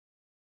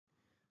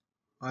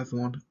Hi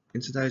everyone,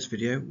 in today's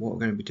video what we're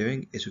going to be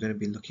doing is we're going to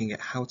be looking at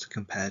how to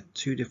compare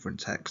two different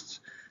texts,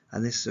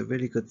 and this is a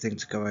really good thing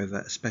to go over,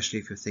 especially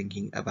if you're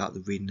thinking about the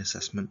reading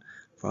assessment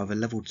for either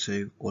level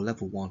 2 or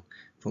level 1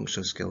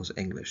 functional skills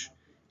English.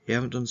 If you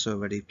haven't done so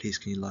already, please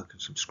can you like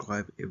and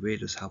subscribe, it really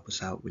does help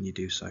us out when you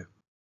do so.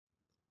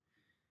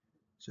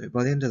 So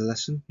by the end of the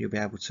lesson you'll be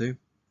able to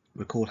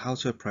recall how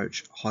to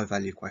approach high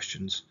value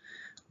questions,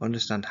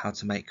 understand how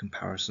to make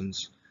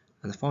comparisons,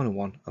 and the final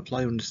one,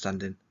 apply your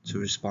understanding to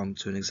respond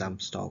to an exam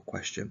style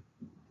question.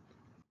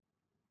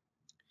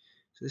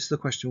 So this is the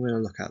question we're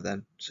going to look at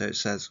then. So it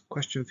says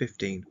question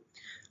 15.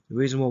 The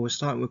reason why we're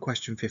starting with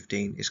question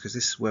 15 is because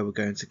this is where we're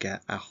going to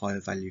get our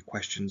higher value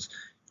questions.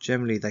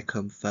 Generally they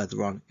come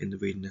further on in the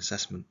reading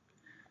assessment.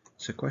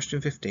 So question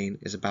 15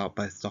 is about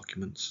both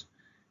documents.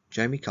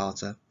 Jamie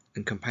Carter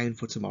and Campaign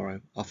for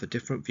Tomorrow offer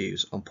different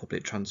views on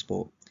public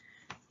transport.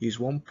 Use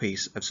one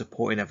piece of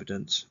supporting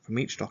evidence from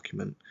each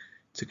document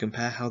to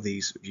compare how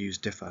these views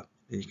differ,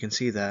 and you can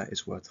see there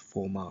it's worth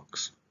 4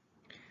 marks.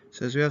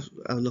 So as we have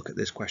a look at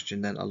this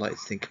question then, I'd like to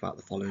think about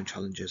the following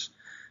challenges.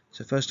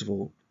 So first of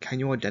all,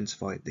 can you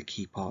identify the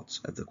key parts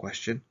of the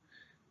question?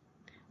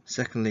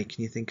 Secondly,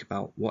 can you think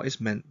about what is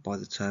meant by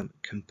the term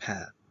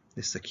compare?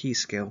 This is a key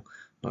skill,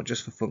 not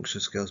just for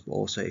functional skills, but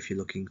also if you're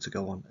looking to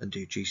go on and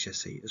do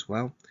GCSE as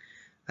well.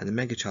 And the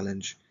mega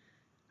challenge,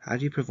 how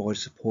do you provide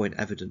supporting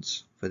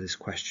evidence for this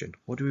question?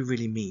 What do we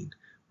really mean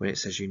when it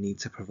says you need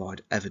to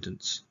provide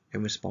evidence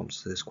in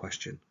response to this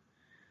question?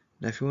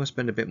 Now if you want to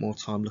spend a bit more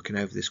time looking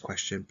over this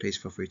question, please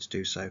feel free to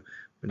do so.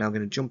 We're now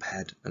going to jump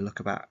ahead and look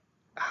about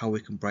how we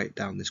can break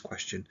down this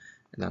question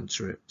and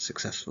answer it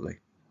successfully.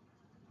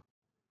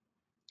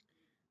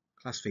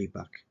 Class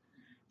feedback.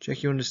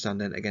 Check your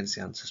understanding against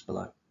the answers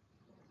below.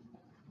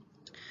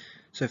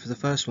 So for the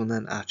first one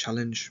then, our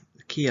challenge,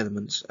 the key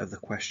elements of the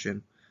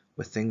question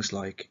were things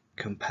like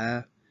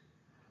compare,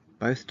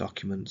 both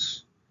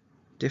documents,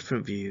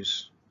 different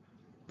views,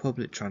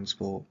 public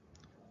transport,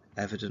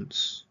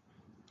 evidence,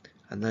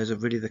 and those are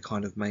really the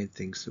kind of main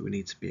things that we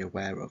need to be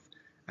aware of.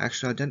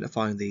 Actually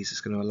identifying these is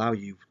going to allow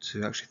you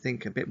to actually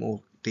think a bit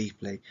more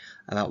deeply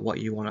about what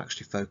you want to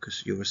actually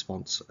focus your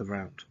response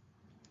around.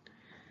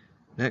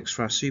 Next,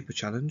 for our super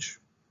challenge,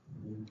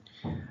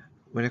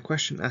 when a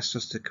question asks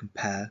us to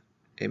compare,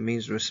 it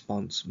means the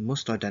response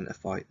must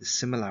identify the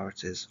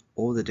similarities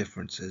or the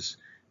differences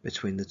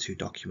between the two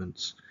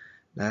documents.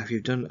 Now if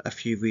you've done a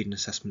few reading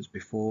assessments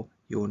before,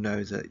 you'll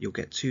know that you'll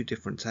get 2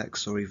 different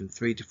texts or even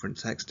 3 different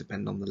texts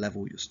depending on the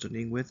level you're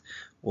studying with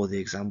or the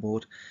exam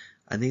board,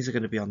 and these are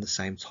going to be on the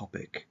same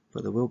topic,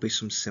 but there will be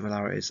some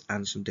similarities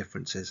and some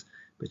differences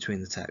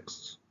between the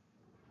texts.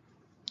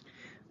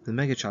 The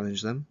mega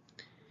challenge then,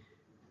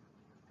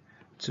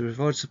 to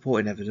provide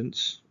supporting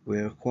evidence we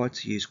are required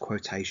to use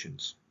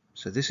quotations.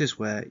 So this is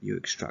where you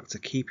extract a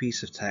key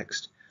piece of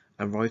text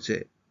and write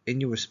it in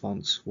your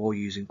response while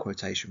using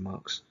quotation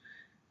marks.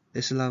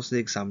 This allows the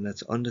examiner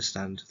to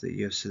understand that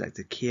you have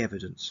selected key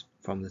evidence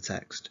from the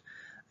text,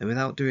 and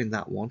without doing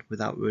that one,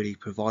 without really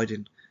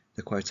providing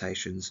the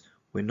quotations,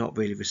 we're not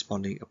really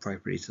responding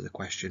appropriately to the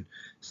question.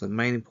 So the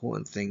main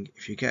important thing,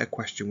 if you get a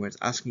question where it's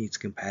asking you to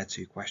compare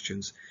 2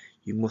 questions,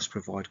 you must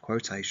provide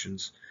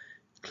quotations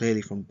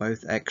clearly from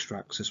both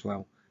extracts as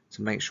well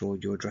to make sure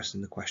you're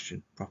addressing the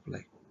question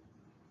properly.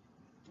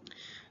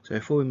 So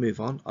before we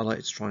move on, I'd like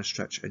to try and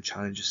stretch and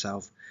challenge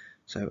yourself.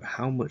 So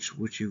how much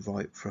would you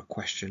write for a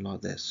question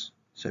like this?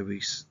 So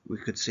we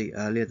could see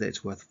earlier that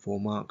it's worth 4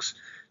 marks.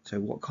 So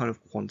what kind of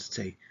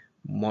quantity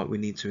might we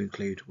need to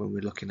include when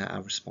we're looking at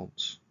our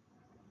response?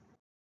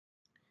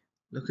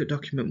 Look at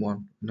document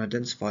 1 and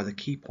identify the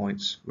key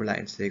points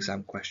relating to the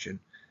exam question.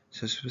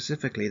 So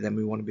specifically then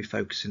we want to be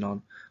focusing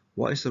on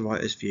what is the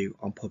writer's view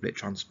on public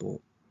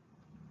transport.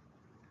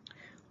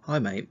 Hi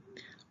mate,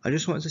 I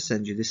just wanted to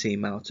send you this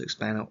email to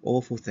explain how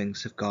awful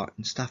things have got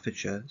in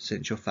Staffordshire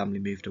since your family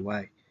moved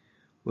away.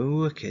 When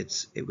we were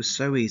kids, it was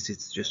so easy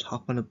to just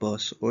hop on a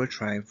bus or a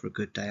train for a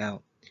good day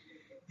out.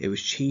 It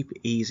was cheap,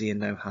 easy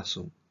and no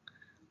hassle.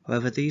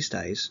 However, these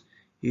days,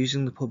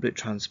 using the public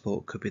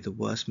transport could be the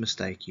worst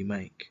mistake you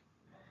make.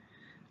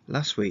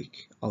 Last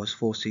week, I was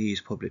forced to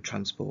use public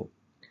transport.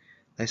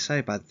 They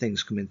say bad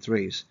things come in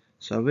threes,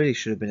 so I really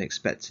should have been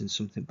expecting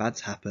something bad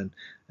to happen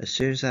as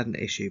soon as I had an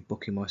issue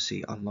booking my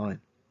seat online.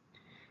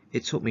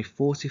 It took me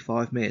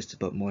 45 minutes to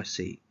book my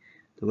seat.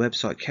 The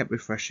website kept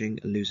refreshing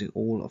and losing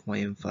all of my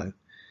info.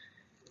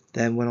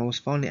 Then when I was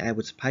finally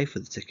able to pay for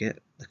the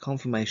ticket, the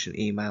confirmation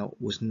email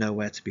was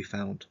nowhere to be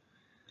found.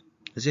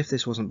 As if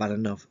this wasn't bad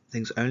enough,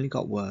 things only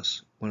got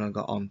worse when I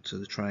got onto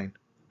the train.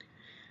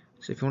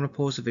 So if you want to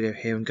pause the video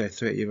here and go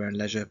through it at your own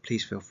leisure,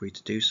 please feel free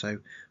to do so.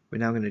 We're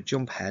now going to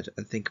jump ahead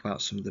and think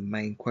about some of the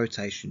main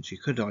quotations you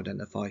could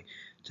identify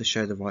to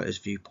show the writer's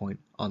viewpoint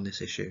on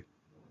this issue.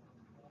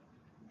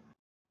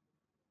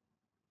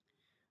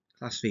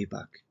 Class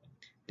feedback.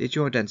 Did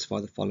you identify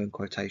the following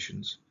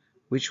quotations?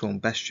 Which one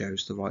best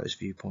shows the writer's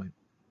viewpoint?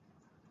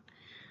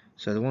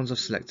 So the ones I've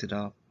selected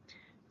are,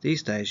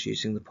 these days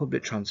using the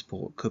public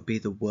transport could be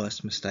the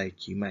worst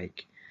mistake you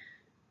make.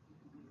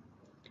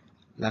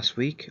 Last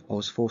week I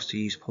was forced to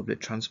use public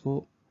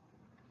transport.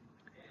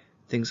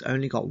 Things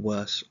only got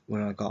worse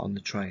when I got on the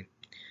train.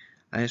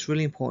 And it's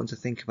really important to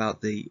think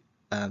about the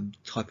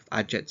type of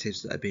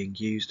adjectives that are being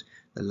used,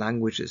 the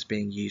language that's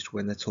being used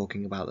when they're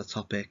talking about the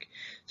topic.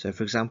 So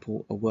for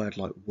example, a word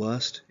like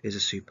worst is a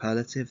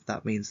superlative.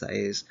 That means that it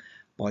is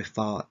by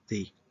far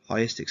the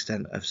highest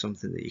extent of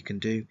something that you can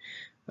do.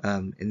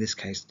 In this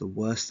case, the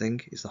worst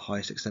thing is the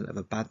highest extent of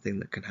a bad thing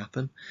that can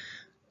happen.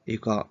 You've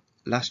got,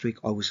 last week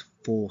I was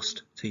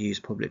forced to use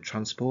public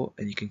transport,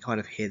 and you can kind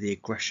of hear the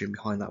aggression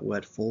behind that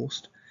word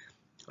forced.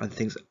 And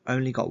things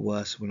only got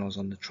worse when I was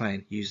on the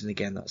train, using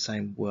again that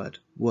same word,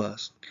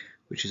 worse,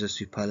 which is a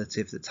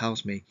superlative that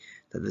tells me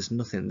that there's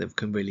nothing that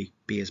can really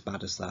be as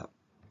bad as that.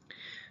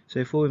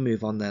 So before we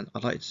move on then,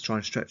 I'd like to try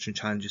and stretch and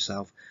challenge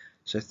yourself.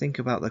 So think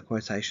about the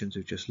quotations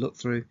we've just looked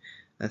through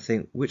and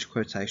think which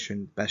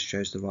quotation best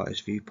shows the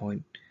writer's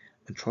viewpoint,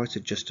 and try to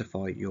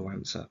justify your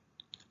answer.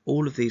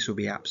 All of these will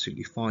be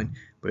absolutely fine,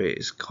 but it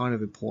is kind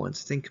of important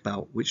to think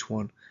about which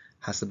one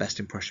has the best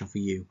impression for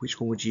you. Which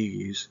one would you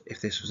use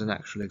if this was an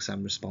actual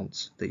exam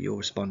response that you're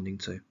responding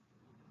to?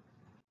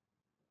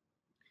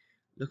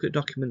 Look at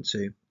document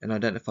 2 and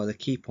identify the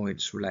key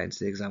points relating to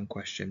the exam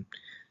question.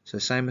 So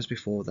same as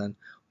before then,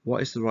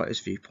 what is the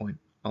writer's viewpoint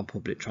on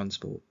public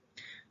transport?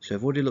 So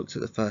I've already looked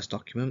at the first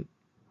document,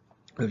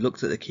 we've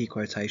looked at the key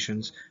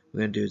quotations, we're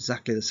going to do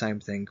exactly the same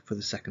thing for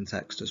the second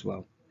text as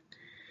well.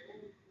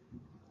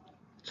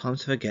 Time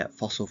to forget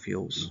fossil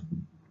fuels.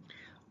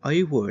 Are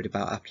you worried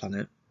about our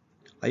planet?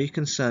 Are you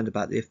concerned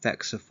about the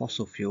effects of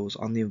fossil fuels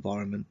on the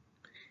environment?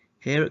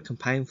 Here at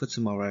Campaign for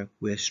Tomorrow,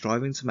 we are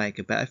striving to make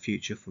a better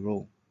future for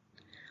all.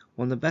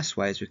 One of the best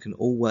ways we can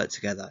all work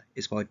together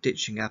is by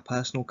ditching our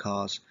personal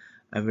cars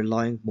and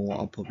relying more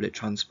on public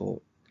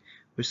transport.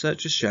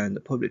 Research has shown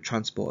that public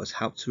transport has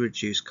helped to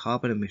reduce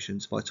carbon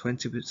emissions by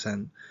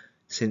 20%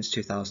 since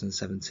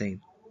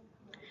 2017.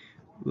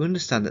 We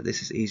understand that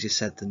this is easier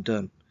said than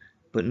done,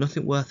 but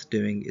nothing worth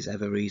doing is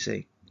ever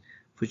easy.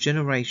 For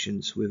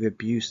generations we've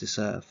abused this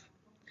earth.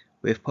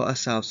 We have put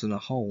ourselves in a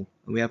hole,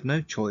 and we have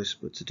no choice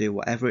but to do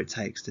whatever it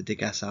takes to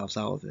dig ourselves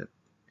out of it.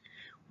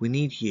 We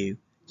need you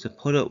to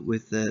put up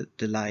with the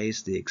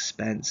delays, the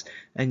expense,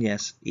 and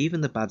yes, even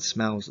the bad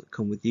smells that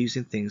come with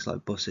using things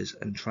like buses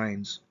and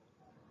trains.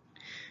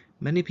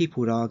 Many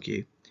people would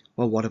argue,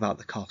 well, what about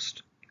the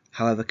cost?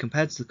 However,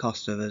 compared to the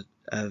cost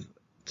of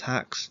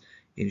tax,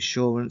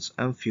 insurance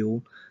and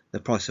fuel, the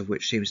price of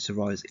which seems to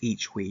rise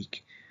each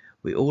week,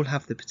 we all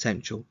have the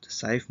potential to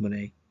save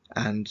money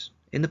and,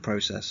 in the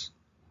process,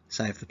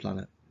 save the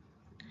planet.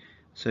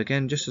 So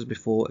again, just as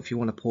before, if you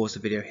want to pause the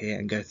video here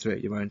and go through it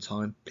at your own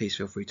time, please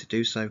feel free to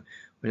do so.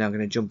 We're now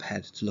going to jump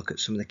ahead to look at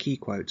some of the key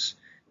quotes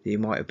that you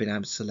might have been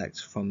able to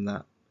select from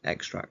that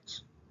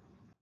extract.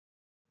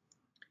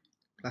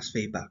 Class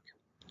feedback.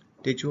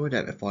 Did you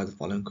identify the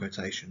following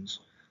quotations,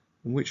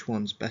 and which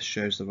ones best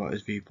shows the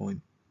writer's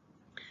viewpoint?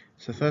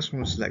 So the first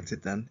one was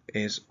selected then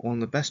is, one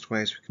of the best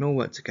ways we can all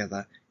work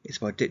together is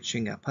by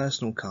ditching our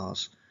personal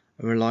cars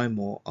and relying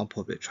more on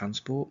public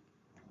transport.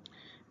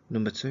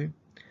 Number 2.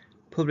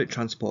 Public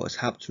transport has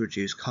helped to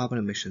reduce carbon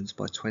emissions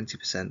by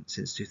 20%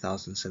 since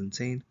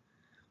 2017.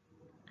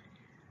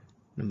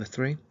 Number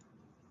 3.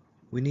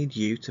 We need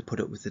you to put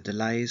up with the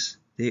delays,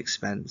 the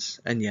expense,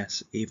 and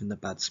yes, even the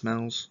bad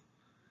smells.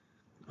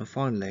 And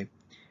finally,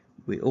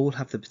 we all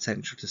have the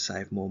potential to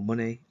save more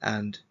money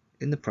and,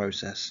 in the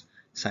process,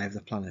 save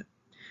the planet.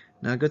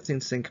 Now, a good thing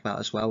to think about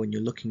as well when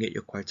you're looking at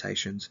your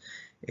quotations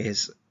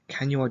is,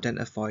 can you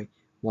identify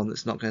one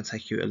that's not going to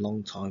take you a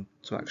long time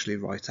to actually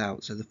write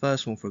out? So the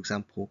first one, for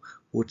example,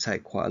 would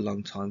take quite a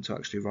long time to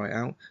actually write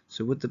out.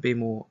 So would there be a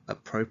more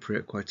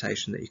appropriate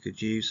quotation that you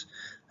could use?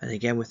 And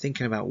again, we're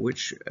thinking about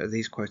which of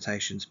these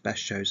quotations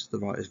best shows the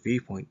writer's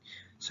viewpoint.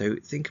 So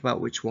think about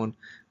which one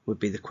would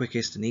be the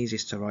quickest and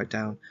easiest to write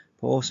down,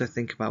 but also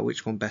think about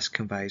which one best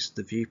conveys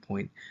the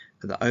viewpoint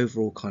and that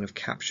overall kind of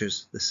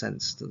captures the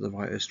sense that the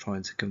writer is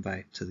trying to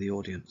convey to the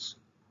audience.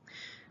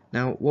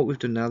 Now, what we've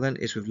done now then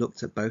is we've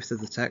looked at both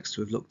of the texts,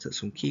 we've looked at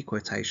some key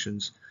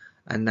quotations,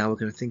 and now we're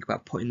going to think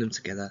about putting them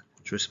together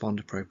to respond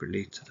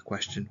appropriately to the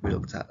question we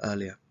looked at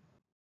earlier.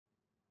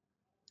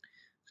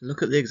 So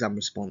look at the exam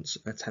response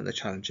and attempt the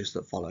challenges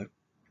that follow.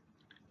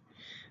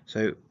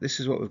 So this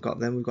is what we've got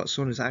then. We've got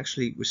someone who's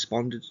actually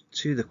responded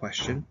to the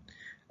question,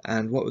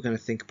 and what we're going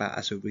to think about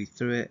as we read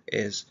through it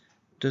is,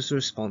 does the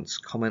response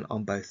comment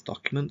on both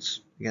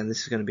documents? Again,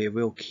 this is going to be a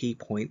real key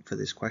point for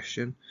this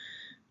question.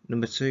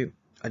 Number 2,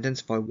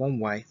 identify one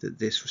way that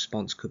this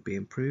response could be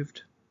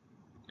improved.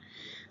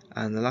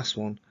 And the last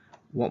one,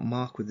 what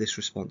mark would this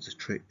response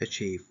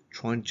achieve?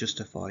 Try and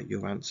justify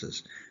your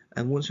answers.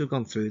 And once we've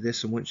gone through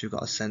this and once you've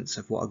got a sense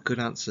of what a good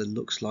answer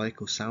looks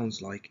like or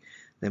sounds like,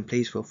 then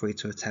please feel free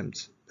to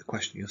attempt the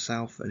question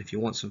yourself. And if you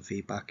want some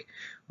feedback,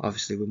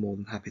 obviously we're more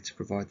than happy to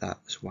provide that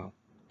as well.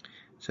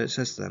 So it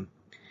says then,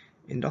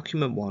 in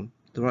document 1,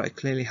 the writer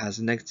clearly has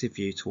a negative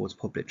view towards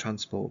public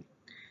transport.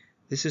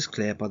 This is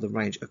clear by the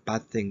range of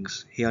bad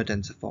things he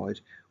identified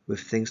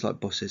with things like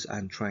buses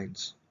and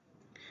trains.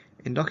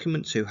 In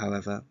document 2,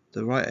 however,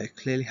 the writer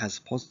clearly has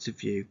a positive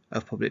view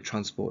of public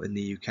transport in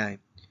the UK.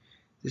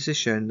 This is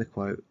shown in the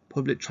quote,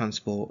 "Public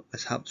transport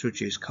has helped to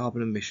reduce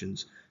carbon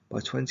emissions by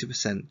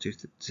 20%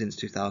 since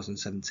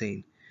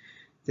 2017.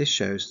 This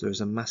shows there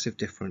is a massive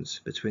difference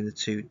between the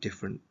two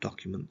different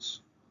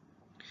documents.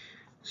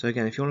 So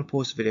again, if you want to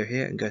pause the video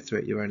here and go through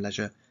it at your own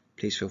leisure,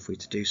 please feel free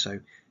to do so.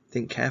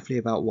 Think carefully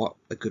about what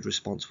a good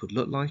response would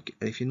look like,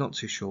 and if you're not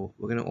too sure,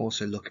 we're going to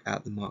also look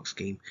at the mark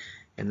scheme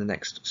in the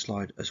next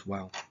slide as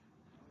well.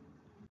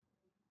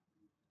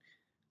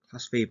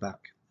 Class feedback.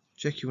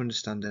 Check your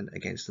understanding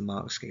against the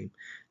mark scheme.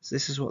 So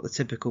this is what the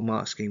typical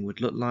mark scheme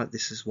would look like.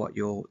 This is what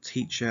your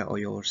teacher or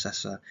your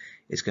assessor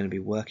is going to be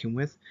working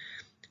with.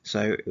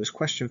 So it was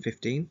question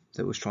 15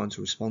 that was trying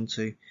to respond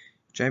to.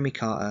 Jamie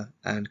Carter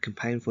and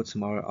Campaign for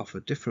Tomorrow offer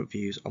different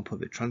views on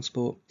public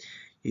transport.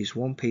 Use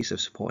one piece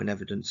of supporting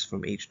evidence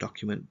from each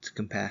document to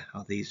compare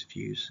how these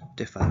views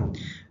differ. I'm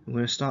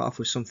going to start off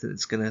with something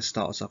that's going to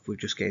start us off with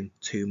just getting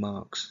 2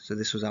 marks. So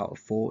this was out of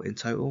 4 in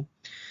total.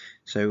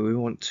 So we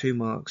want 2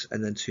 marks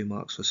and then 2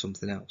 marks for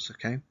something else,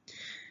 okay?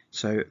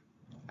 So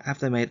have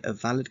they made a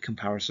valid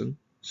comparison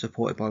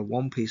supported by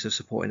one piece of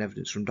supporting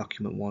evidence from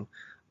document 1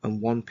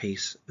 and one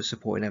piece of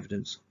supporting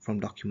evidence from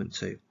document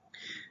 2?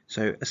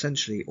 So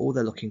essentially all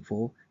they're looking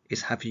for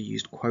is, have you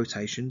used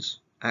quotations,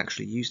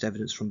 actually used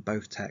evidence from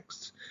both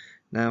texts?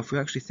 Now if we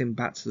actually think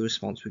back to the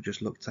response we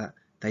just looked at,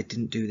 they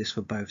didn't do this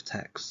for both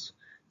texts.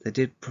 They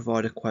did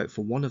provide a quote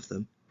for one of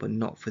them, but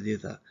not for the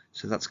other.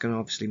 So that's going to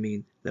obviously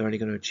mean they're only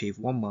going to achieve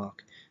 1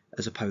 mark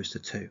as opposed to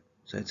 2.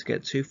 So to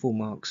get 2 full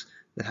marks,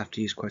 they have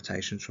to use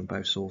quotations from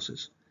both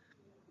sources.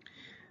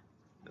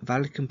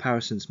 Valid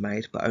comparisons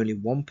made, but only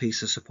one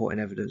piece of supporting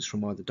evidence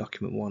from either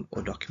document 1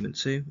 or document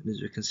 2. And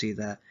as we can see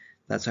there,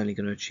 that's only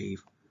going to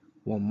achieve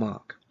 1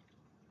 mark.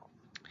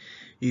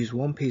 Use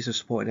one piece of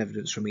supporting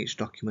evidence from each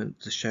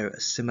document to show a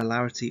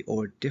similarity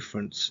or a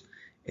difference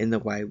in the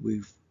way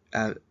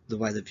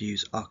the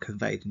views are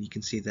conveyed, and you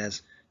can see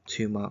there's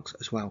 2 marks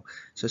as well.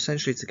 So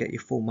essentially to get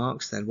your full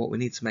marks then, what we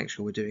need to make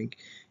sure we're doing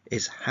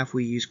is, have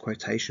we used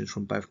quotations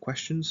from both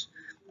questions,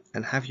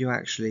 and have you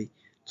actually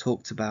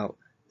talked about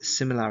the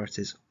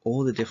similarities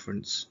or the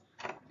difference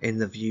in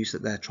the views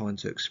that they're trying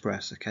to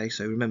express. Okay,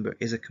 so remember, it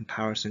is a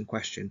comparison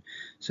question,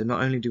 so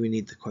not only do we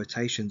need the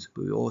quotations,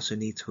 but we also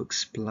need to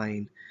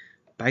explain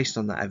based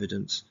on that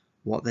evidence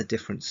what their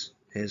difference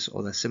is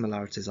or their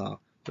similarities are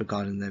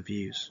regarding their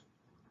views.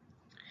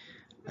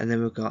 And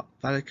then we've got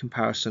valid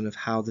comparison of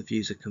how the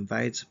views are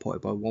conveyed,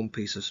 supported by one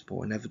piece of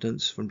supporting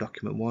evidence from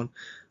document 1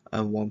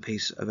 and one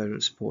piece of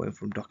evidence supporting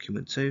from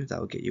document 2. That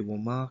will get you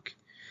 1 mark.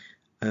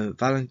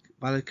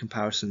 Valid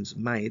comparisons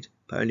made,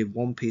 but only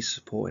one piece of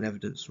supporting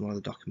evidence from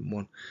either document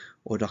 1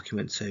 or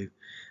document 2.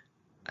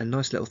 A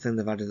nice little thing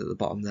they've added at the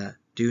bottom there: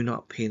 do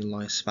not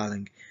penalise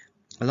spelling.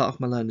 A lot of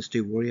my learners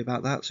do worry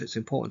about that, so it's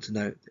important to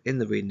note that in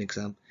the reading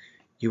exam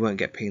you won't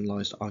get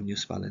penalised on your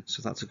spelling,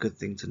 so that's a good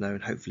thing to know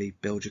and hopefully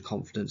build your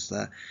confidence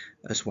there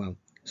as well.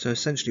 So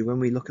essentially when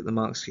we look at the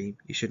mark scheme,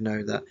 you should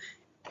know that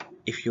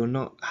if you're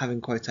not having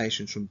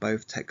quotations from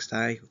both text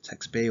A or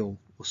text B or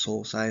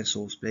source A and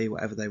source B,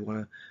 whatever they want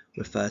to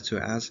refer to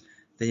it as,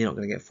 then you're not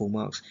going to get full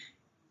marks.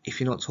 If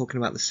you're not talking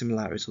about the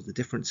similarities or the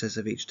differences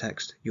of each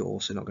text, you're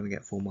also not going to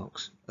get full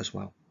marks as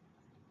well.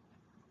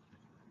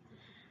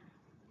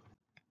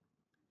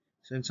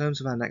 So in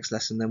terms of our next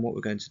lesson, then what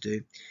we're going to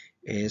do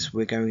is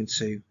we're going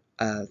to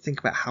think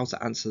about how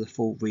to answer the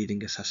full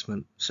reading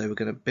assessment. So we're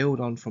going to build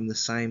on from the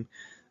same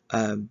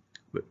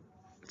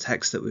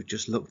text that we've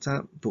just looked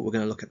at, but we're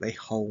going to look at the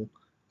whole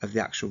of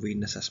the actual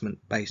reading assessment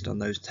based on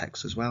those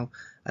texts as well,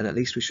 and at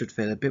least we should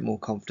feel a bit more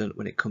confident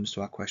when it comes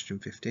to our question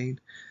 15.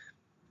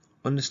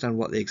 Understand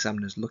what the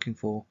examiner is looking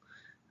for,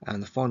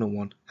 and the final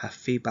one, have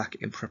feedback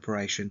in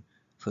preparation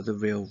for the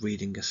real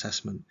reading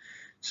assessment.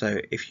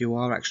 So if you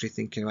are actually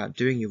thinking about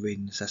doing your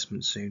reading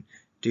assessment soon,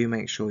 do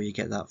make sure you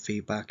get that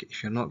feedback.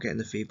 If you're not getting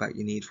the feedback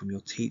you need from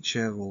your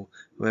teacher or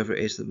whoever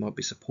it is that might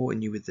be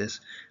supporting you with this,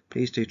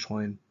 please do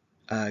try and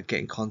get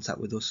in contact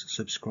with us,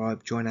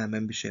 subscribe, join our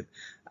membership,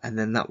 and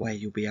then that way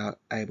you'll be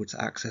able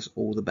to access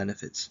all the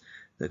benefits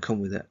that come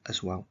with it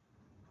as well.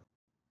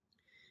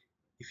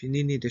 If you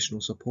need any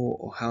additional support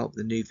or help,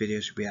 the new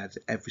videos will be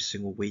added every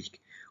single week.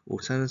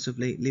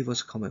 Alternatively, leave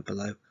us a comment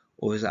below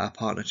or visit our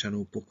partner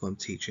channel Bookworm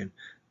Teaching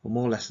for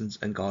more lessons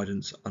and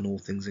guidance on all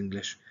things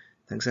English.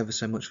 Thanks ever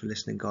so much for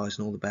listening, guys,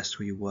 and all the best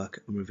for your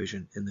work and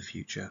revision in the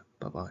future.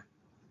 Bye bye.